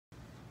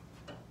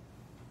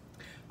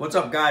What's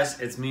up, guys?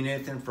 It's me,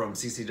 Nathan, from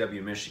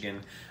CCW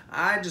Michigan.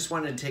 I just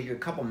wanted to take a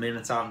couple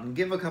minutes out and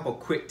give a couple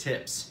quick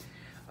tips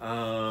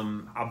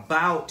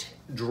about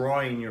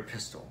drawing your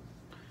pistol.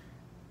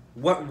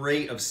 What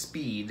rate of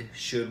speed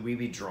should we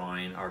be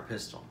drawing our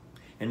pistol?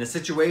 In a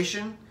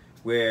situation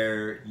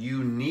where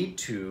you need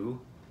to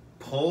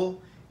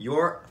pull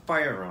your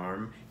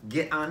firearm,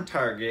 get on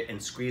target, and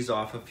squeeze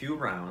off a few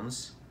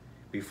rounds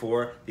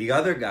before the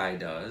other guy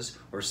does,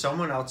 or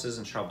someone else is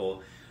in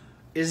trouble,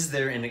 is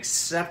there an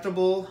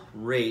acceptable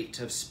rate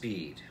of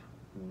speed?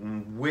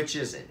 Which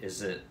is it?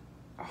 Is it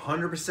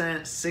 100%,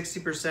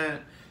 60%,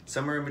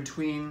 somewhere in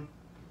between?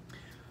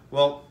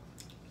 Well,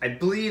 I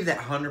believe that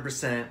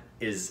 100%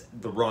 is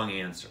the wrong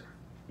answer.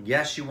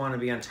 Yes, you want to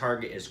be on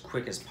target as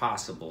quick as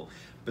possible,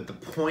 but the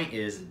point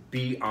is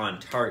be on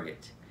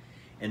target.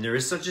 And there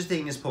is such a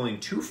thing as pulling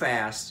too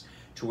fast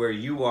to where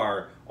you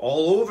are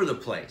all over the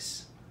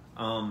place.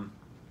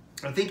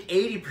 I think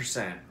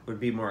 80%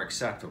 would be more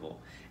acceptable.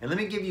 And let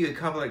me give you a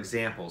couple of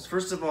examples.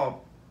 First of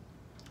all,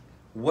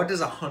 what does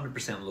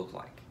 100% look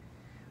like?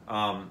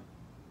 So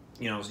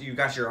you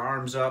got your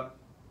arms up,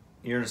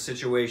 you're in a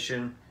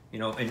situation,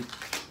 and I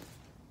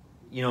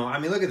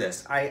mean, look at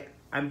this.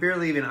 I'm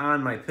barely even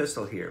on my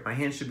pistol here. My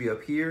hand should be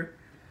up here,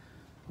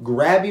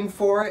 grabbing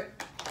for it,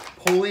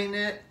 pulling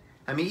it.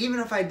 I mean, even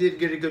if I did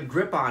get a good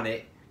grip on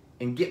it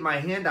and get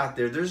my hand out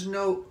there, there's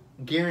no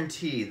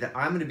guarantee that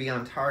I'm gonna be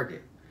on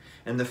target.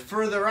 And the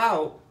further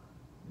out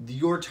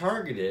your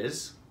target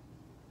is,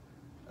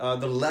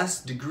 the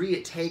less degree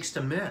it takes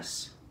to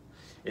miss.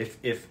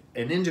 If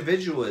an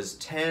individual is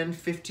 10,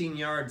 15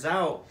 yards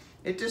out,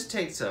 it just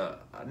takes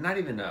not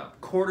even a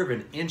quarter of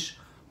an inch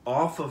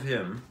off of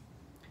him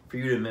for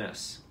you to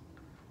miss.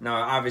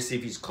 Now, obviously,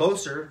 if he's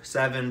closer,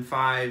 7,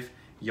 5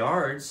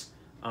 yards,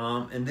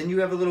 and then you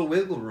have a little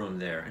wiggle room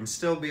there and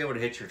still be able to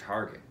hit your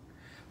target.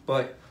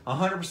 But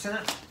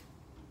 100%,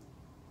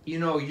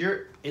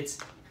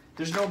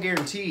 there's no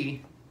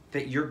guarantee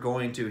that you're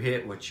going to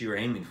hit what you're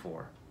aiming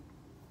for.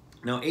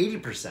 Now,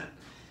 80%,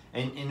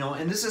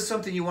 and this is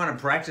something you want to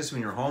practice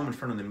when you're home in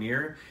front of the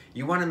mirror.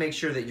 You want to make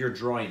sure that you're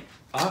drawing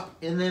up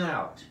and then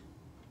out.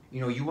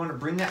 You want to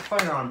bring that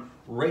firearm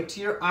right to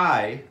your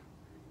eye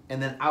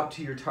and then out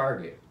to your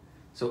target.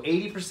 So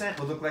 80%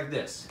 will look like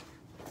this.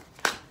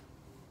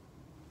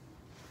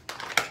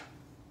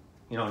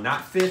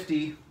 Not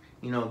 50,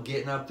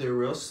 getting up there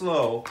real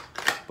slow,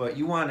 but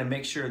you want to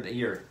make sure that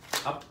you're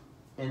up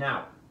and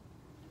out.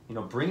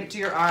 Bring it to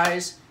your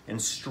eyes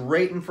and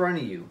straight in front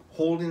of you,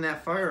 holding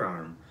that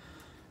firearm.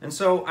 And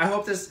so I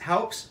hope this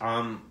helps.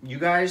 You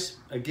guys,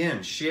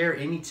 again, share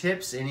any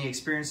tips, any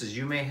experiences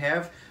you may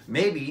have.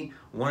 Maybe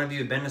one of you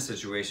have been in a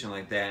situation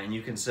like that and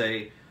you can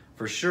say,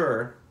 for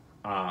sure,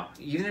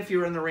 even if you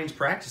were in the range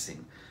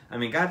practicing, I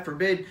mean, God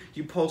forbid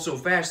you pull so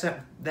fast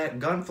that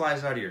gun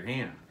flies out of your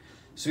hand.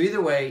 So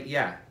either way,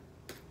 yeah,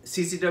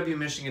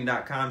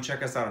 CCWMichigan.com.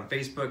 Check us out on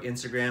Facebook,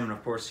 Instagram, and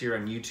of course here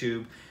on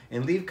YouTube.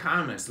 And leave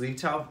comments,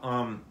 leave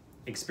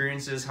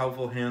experiences,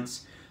 helpful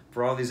hints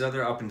for all these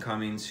other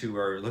up-and-comings who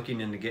are looking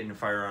into getting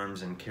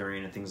firearms and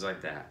carrying and things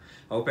like that.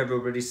 I hope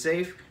everybody's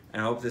safe,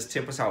 and I hope this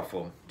tip was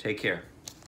helpful. Take care.